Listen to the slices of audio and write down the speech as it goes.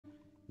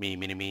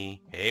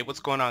Me. Hey, what's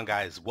going on,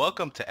 guys?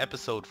 Welcome to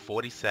episode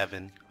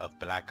 47 of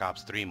Black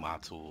Ops 3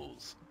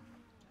 ModTools.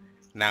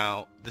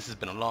 Now, this has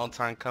been a long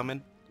time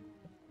coming.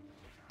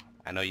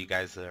 I know you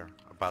guys are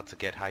about to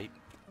get hyped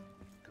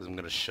because I'm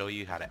going to show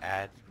you how to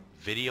add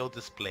video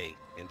display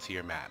into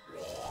your map.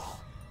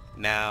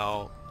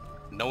 Now,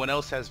 no one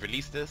else has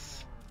released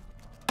this.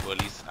 Well,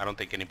 at least I don't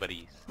think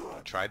anybody's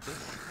tried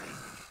this.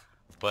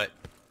 But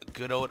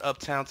good old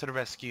Uptown to the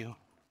rescue.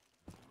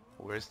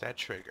 Where's that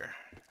trigger?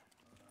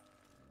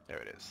 There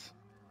it is.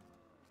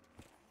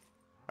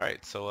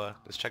 Alright, so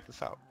let's check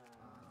this out.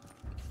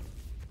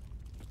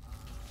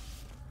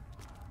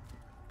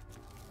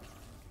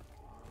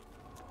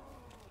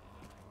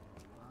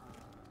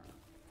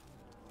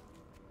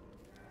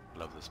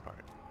 Love this part.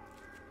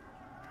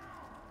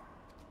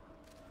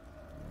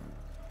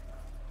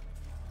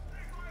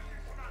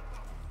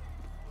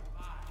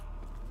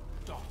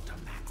 Dr.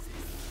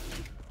 Maxis.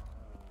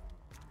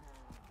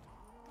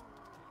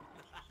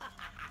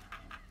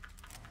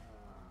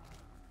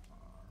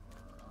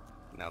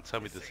 Now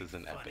tell me this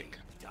isn't epic.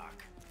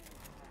 Doc.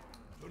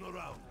 Turn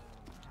around.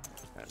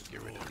 Let's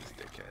get rid of these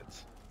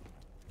dickheads.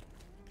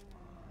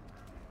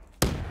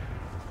 You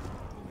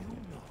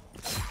know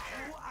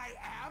who I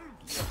am?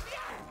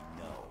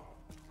 No.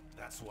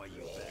 That's why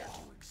you better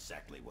do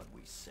exactly what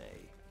we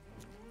say.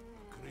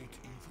 Great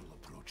evil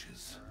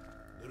approaches.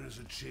 There is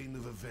a chain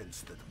of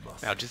events that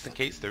must... Now, just in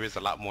case, there is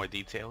a lot more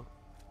detail.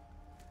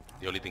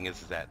 The only thing is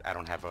that I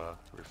don't have a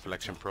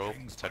reflection probe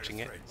touching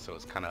it, so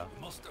it's kind of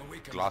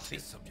glossy.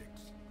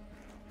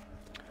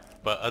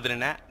 But other than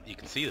that, you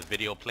can see the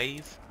video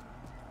plays,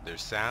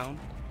 there's sound,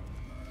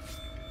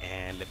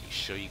 and let me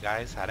show you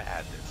guys how to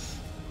add this.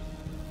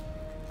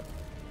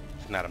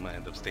 If not, I'm gonna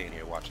end up staying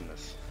here watching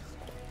this.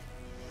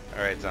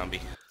 Alright, zombie.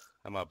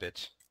 I'm out,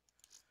 bitch.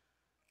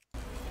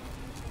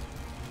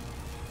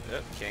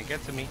 Yep, can't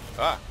get to me.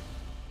 Ah!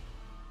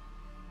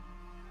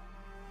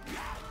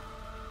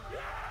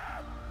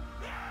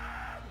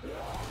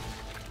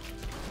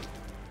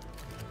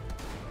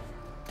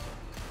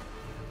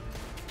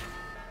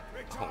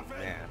 Oh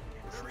man,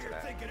 listen to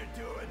that. Thinking of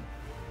doing?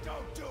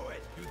 Don't do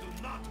it. You do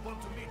not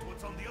want to meet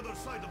what's on the other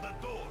side of that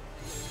door.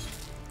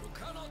 You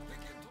cannot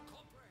begin to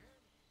comprehend.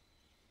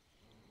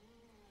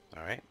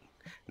 Alright.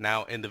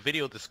 Now in the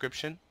video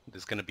description,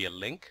 there's going to be a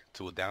link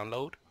to a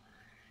download.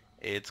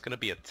 It's going to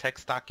be a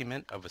text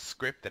document of a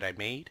script that I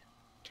made.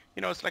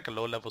 You know, it's like a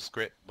low-level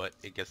script, but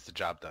it gets the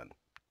job done.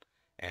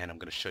 And I'm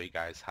going to show you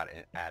guys how to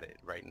add it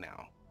right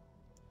now.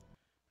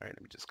 Alright,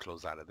 let me just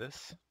close out of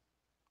this.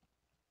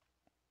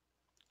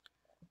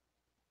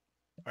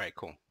 Alright,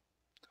 cool.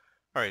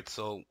 Alright,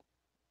 so let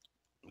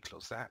me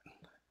close that.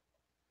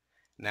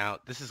 Now,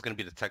 this is going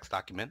to be the text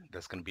document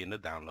that's going to be in the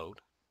download.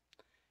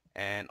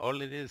 And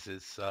all it is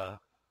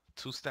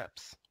 2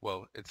 steps.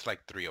 Well, it's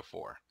like 3 or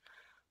 4,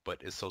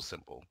 but it's so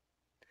simple.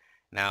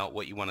 Now,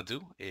 what you want to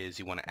do is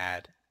you want to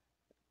add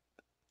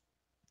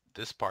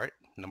this part,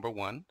 number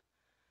 1,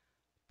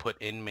 put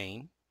in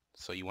main.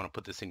 So you want to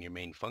put this in your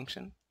main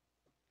function.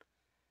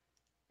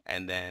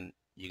 And then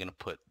you're going to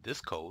put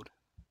this code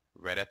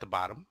right at the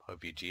bottom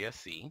of your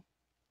GSC.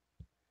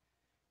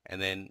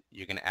 And then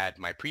you're going to add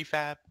my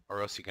prefab,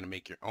 or else you're going to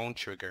make your own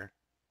trigger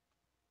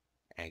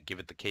and give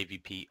it the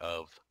KVP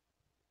of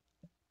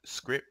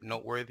script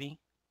noteworthy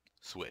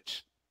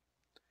switch.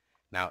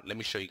 Now let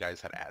me show you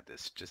guys how to add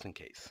this just in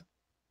case.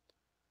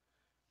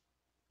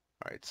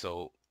 Alright,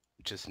 so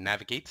just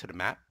navigate to the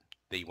map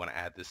that you want to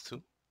add this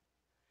to.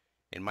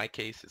 In my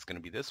case, it's going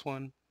to be this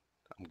one.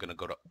 I'm going to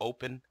go to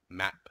open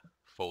map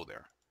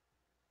folder.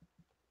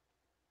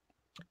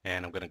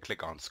 And I'm going to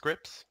click on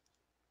scripts,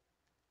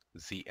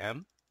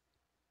 ZM,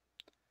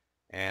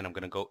 and I'm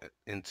going to go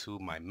into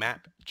my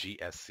map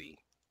GSC.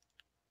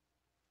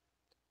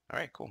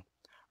 Alright, cool.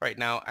 Alright,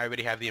 now I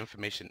already have the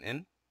information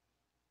in,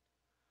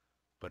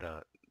 but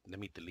let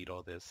me delete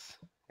all this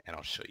and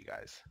I'll show you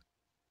guys.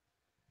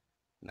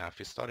 Now if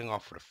you're starting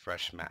off with a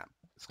fresh map,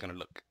 it's going to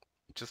look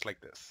just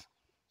like this.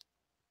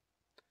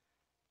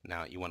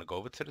 Now you want to go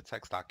over to the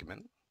text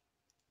document.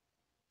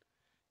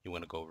 You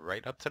want to go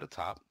right up to the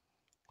top,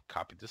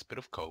 copy this bit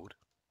of code,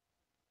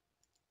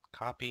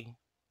 copy,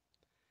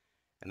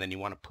 and then you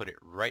want to put it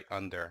right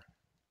under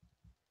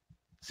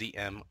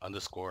ZM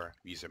underscore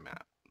user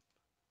map.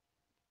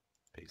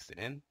 Paste it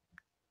in.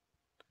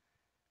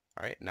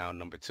 Alright, now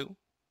number 2,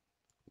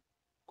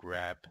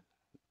 grab,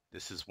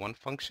 this is one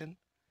function,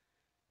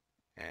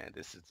 and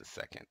this is the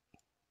second.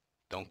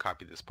 Don't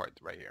copy this part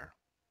right here.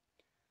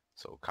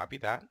 So copy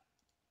that,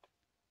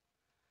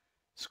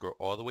 scroll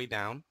all the way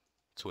down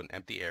to an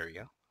empty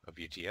area of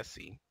your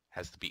GSC.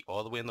 Has to be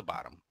all the way in the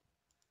bottom.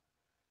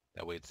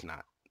 That way it's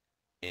not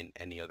in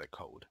any other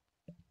code.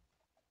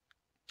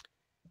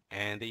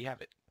 And there you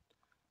have it.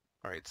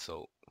 Alright,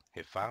 so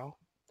hit file,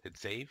 hit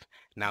save.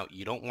 Now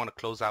you don't want to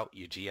close out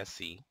your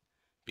GSC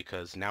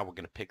because now we're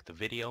going to pick the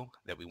video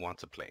that we want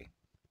to play.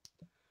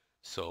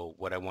 So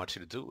what I want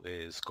you to do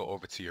is go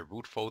over to your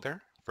root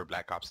folder for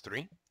Black Ops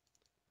 3.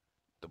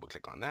 Double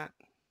click on that.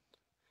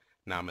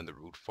 Now I'm in the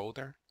root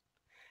folder.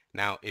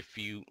 Now if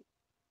you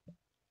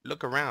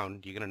look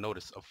around, you're going to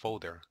notice a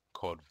folder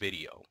called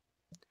video.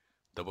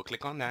 Double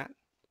click on that,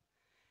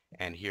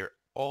 and here are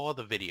all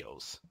the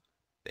videos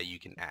that you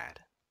can add.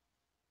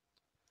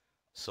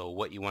 So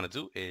what you want to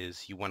do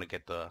is you want to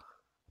get the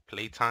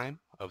play time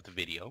of the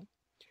video,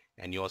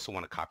 and you also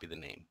want to copy the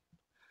name.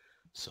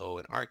 So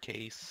in our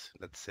case,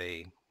 let's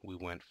say we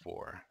went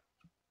for,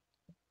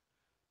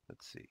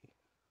 let's see,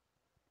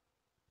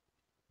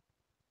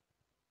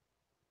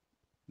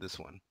 this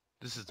one.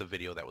 This is the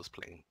video that was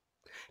playing.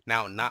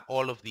 Now, not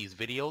all of these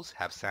videos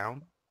have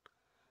sound,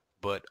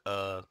 but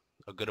a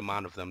good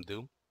amount of them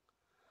do.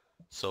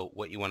 So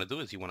what you want to do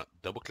is you want to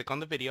double click on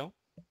the video,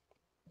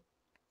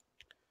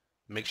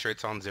 make sure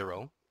it's on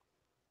 0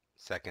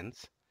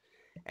 seconds,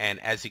 and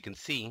as you can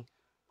see,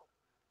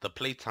 the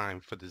playtime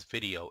for this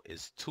video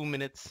is 2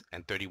 minutes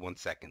and 31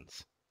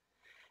 seconds.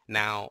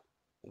 Now,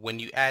 when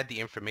you add the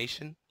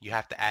information, you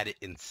have to add it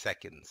in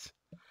seconds.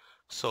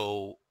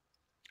 So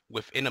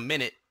within a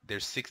minute,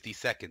 there's 60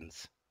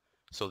 seconds.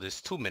 So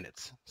there's 2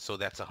 minutes. So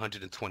that's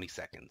 120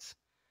 seconds.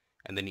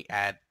 And then you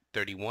add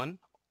 31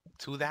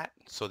 to that.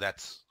 So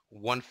that's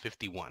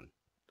 151.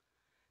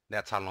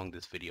 That's how long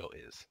this video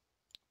is.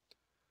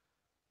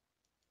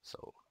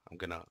 So I'm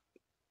going to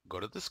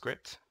go to the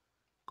script,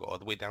 go all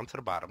the way down to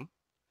the bottom.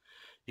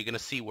 You're going to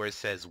see where it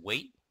says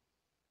wait,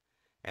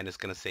 and it's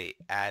going to say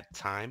add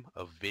time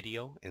of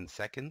video in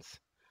seconds.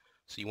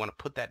 So you want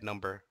to put that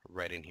number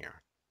right in here.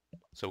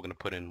 So we're going to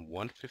put in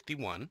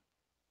 151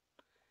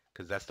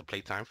 because that's the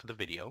play time for the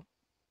video.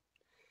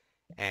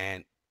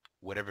 And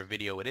whatever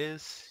video it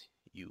is,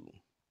 you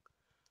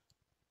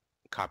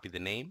copy the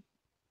name.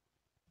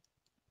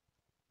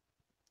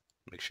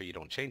 Make sure you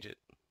don't change it.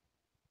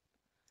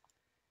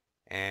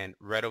 And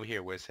right over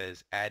here where it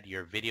says add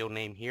your video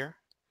name here,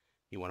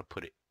 you want to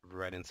put it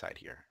right inside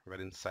here, right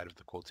inside of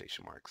the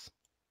quotation marks.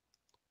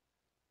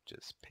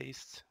 Just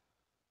paste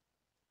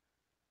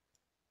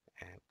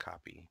and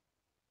copy,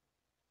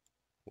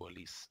 or at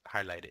least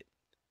highlight it,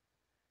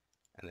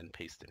 and then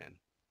paste it in.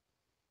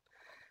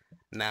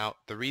 Now,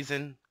 the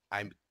reason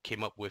I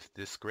came up with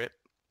this script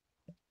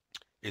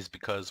is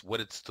because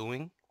what it's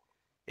doing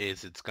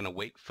is it's going to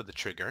wait for the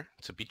trigger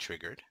to be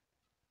triggered,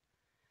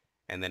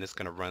 and then it's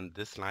going to run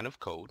this line of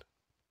code,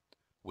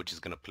 which is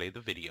going to play the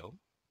video.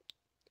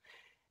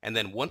 And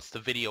then once the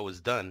video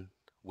is done,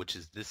 which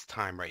is this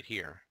time right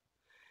here,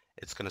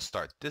 it's going to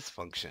start this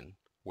function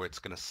where it's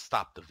going to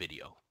stop the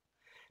video.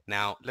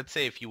 Now, let's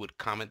say if you would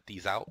comment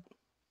these out,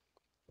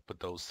 put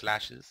those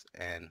slashes,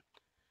 and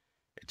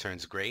it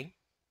turns gray,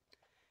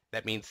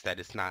 that means that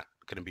it's not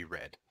going to be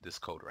read, this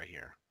code right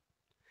here.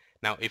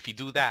 Now, if you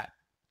do that,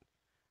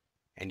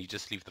 and you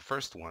just leave the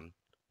first one,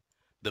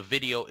 the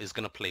video is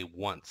going to play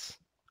once.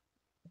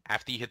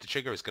 After you hit the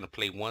trigger, it's going to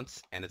play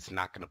once, and it's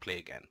not going to play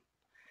again.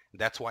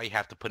 That's why you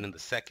have to put in the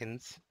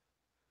seconds,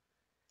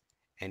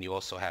 and you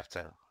also have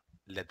to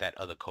let that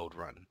other code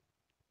run,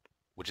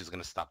 which is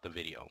going to stop the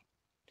video.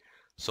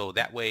 So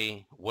that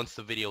way, once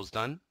the video is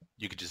done,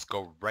 you can just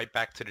go right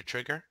back to the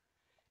trigger,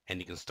 and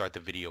you can start the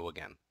video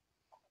again.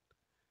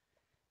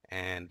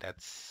 And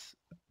that's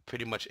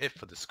pretty much it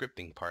for the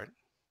scripting part.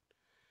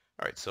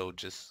 All right, so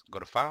just go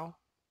to File,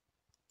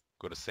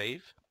 go to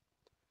Save.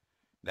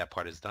 That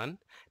part is done.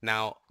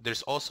 Now,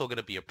 there's also going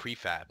to be a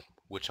prefab,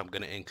 which I'm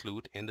going to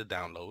include in the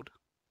download.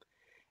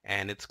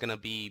 And it's going to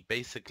be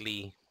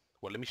basically,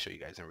 well, let me show you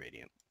guys in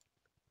Radiant.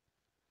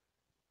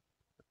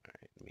 All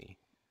right, let me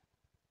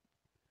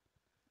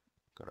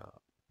go to,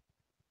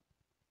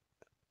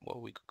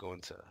 well, we could go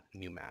into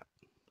new map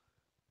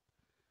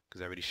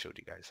because I already showed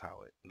you guys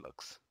how it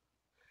looks.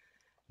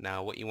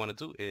 Now, what you want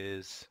to do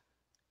is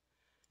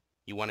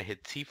you want to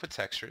hit T for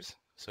textures.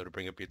 So to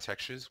bring up your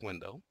textures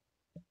window,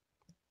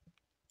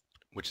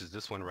 which is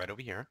this one right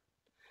over here.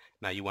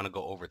 Now you want to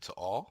go over to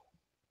all,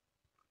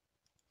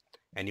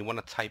 and you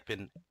want to type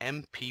in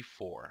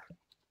MP4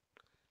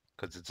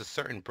 because it's a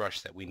certain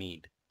brush that we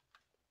need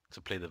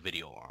to play the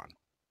video on.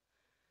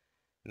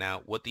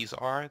 Now what these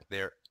are,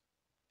 they're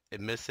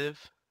emissive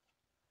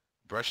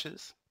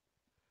brushes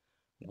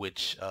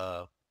which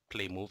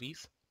play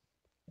movies.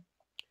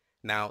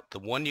 Now the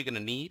one you're going to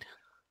need,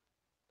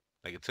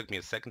 like it took me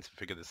a second to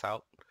figure this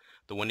out,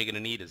 the one you're going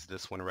to need is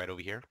this one right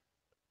over here,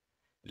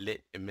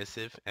 lit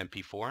emissive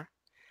MP4.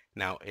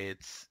 Now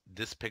it's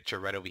this picture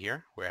right over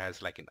here where it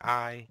has like an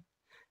eye.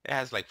 It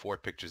has like 4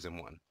 pictures in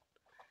one.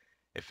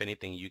 If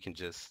anything, you can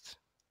just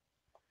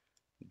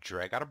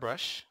drag out a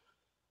brush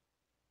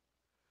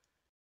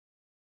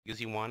as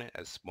you want it,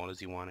 as small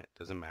as you want it,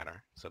 doesn't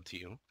matter, it's up to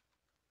you.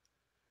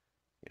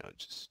 You know,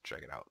 just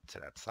drag it out to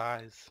that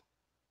size.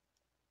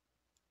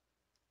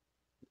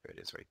 There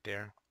it is right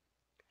there.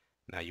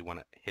 Now you want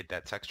to hit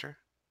that texture,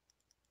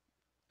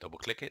 double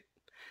click it.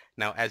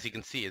 Now as you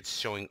can see, it's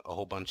showing a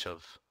whole bunch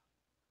of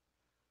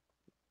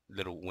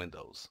little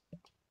windows.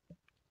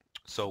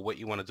 So what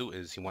you want to do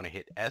is you want to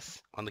hit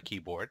S on the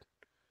keyboard.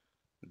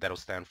 That'll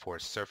stand for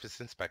Surface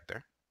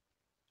Inspector.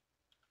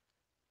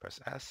 Press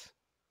S.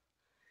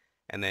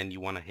 And then you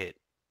want to hit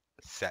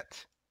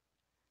Set.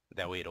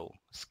 That way it'll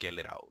scale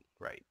it out,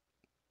 right?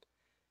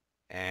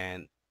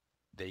 And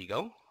there you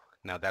go.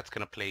 Now that's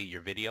going to play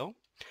your video.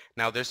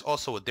 Now there's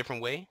also a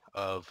different way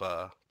of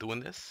doing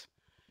this.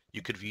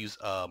 You could use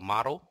a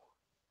model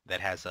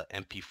that has a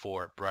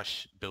MP4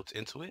 brush built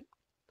into it.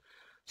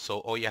 So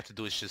all you have to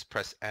do is just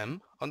press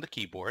M on the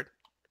keyboard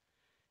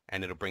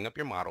and it'll bring up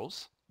your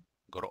models.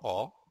 Go to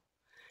all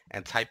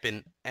and type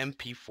in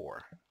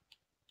MP4.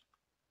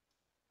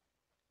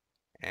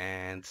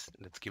 And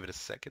let's give it a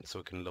second so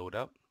it can load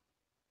up.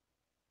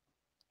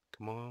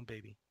 Come on,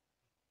 baby.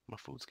 My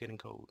food's getting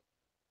cold.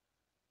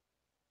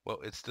 Well,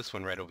 it's this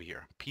one right over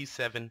here.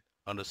 P7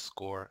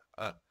 underscore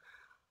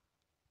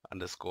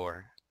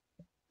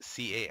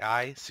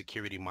CAI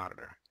security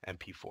monitor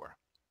MP4.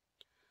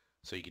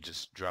 So you can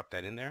just drop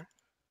that in there.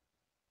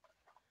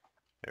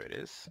 There it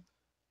is.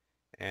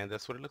 And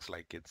that's what it looks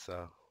like. It's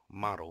a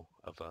model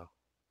of a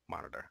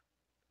monitor.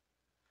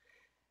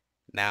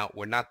 Now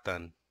we're not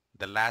done.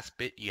 The last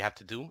bit you have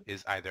to do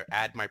is either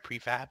add my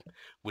prefab,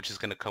 which is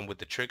going to come with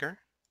the trigger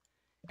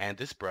and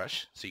this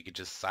brush, so you can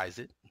just size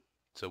it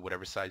to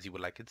whatever size you would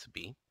like it to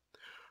be,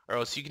 or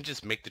else you can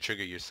just make the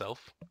trigger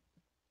yourself.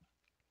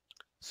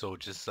 So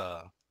just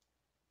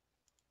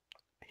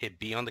hit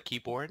B on the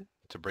keyboard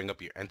to bring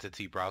up your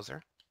entity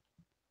browser,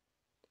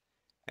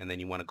 and then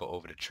you want to go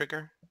over to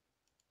trigger,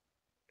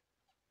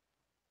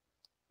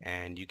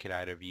 and you could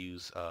either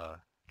use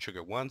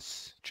trigger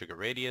once, trigger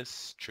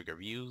radius, trigger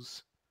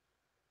views,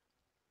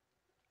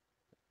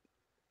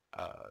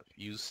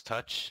 use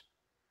touch,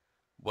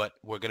 but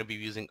we're going to be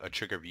using a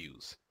trigger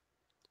views.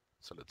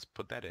 So let's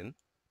put that in.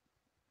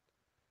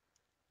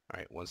 All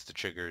right, once the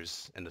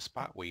trigger's in the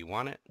spot where you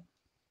want it,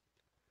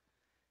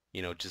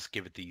 you know, just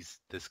give it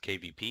this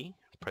KVP,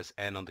 press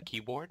N on the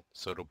keyboard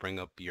so it'll bring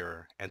up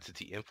your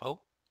entity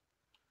info.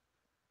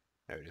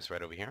 There it is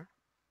right over here.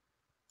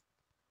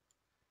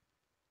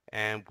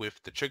 And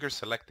with the trigger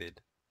selected,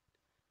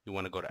 you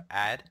want to go to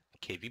add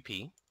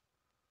KVP,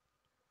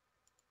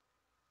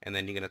 and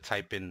then you're going to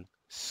type in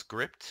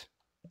script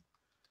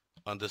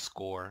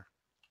underscore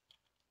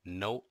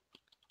noteworthy.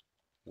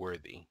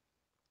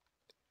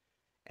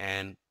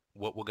 And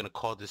what we're going to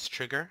call this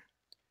trigger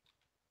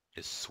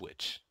is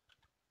switch.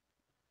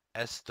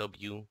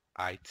 SWITCH.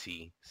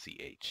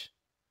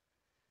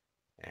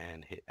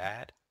 And hit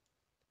add.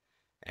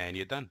 And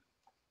you're done.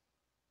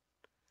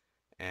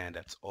 And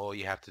that's all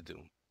you have to do.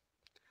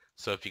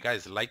 So if you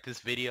guys like this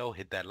video,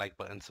 hit that like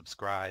button,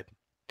 subscribe.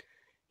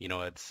 You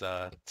know, it's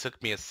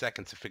took me a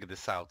second to figure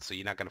this out, so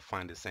you're not going to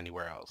find this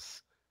anywhere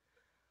else.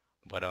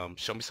 But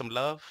show me some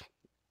love,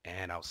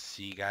 and I'll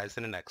see you guys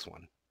in the next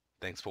one.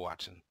 Thanks for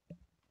watching.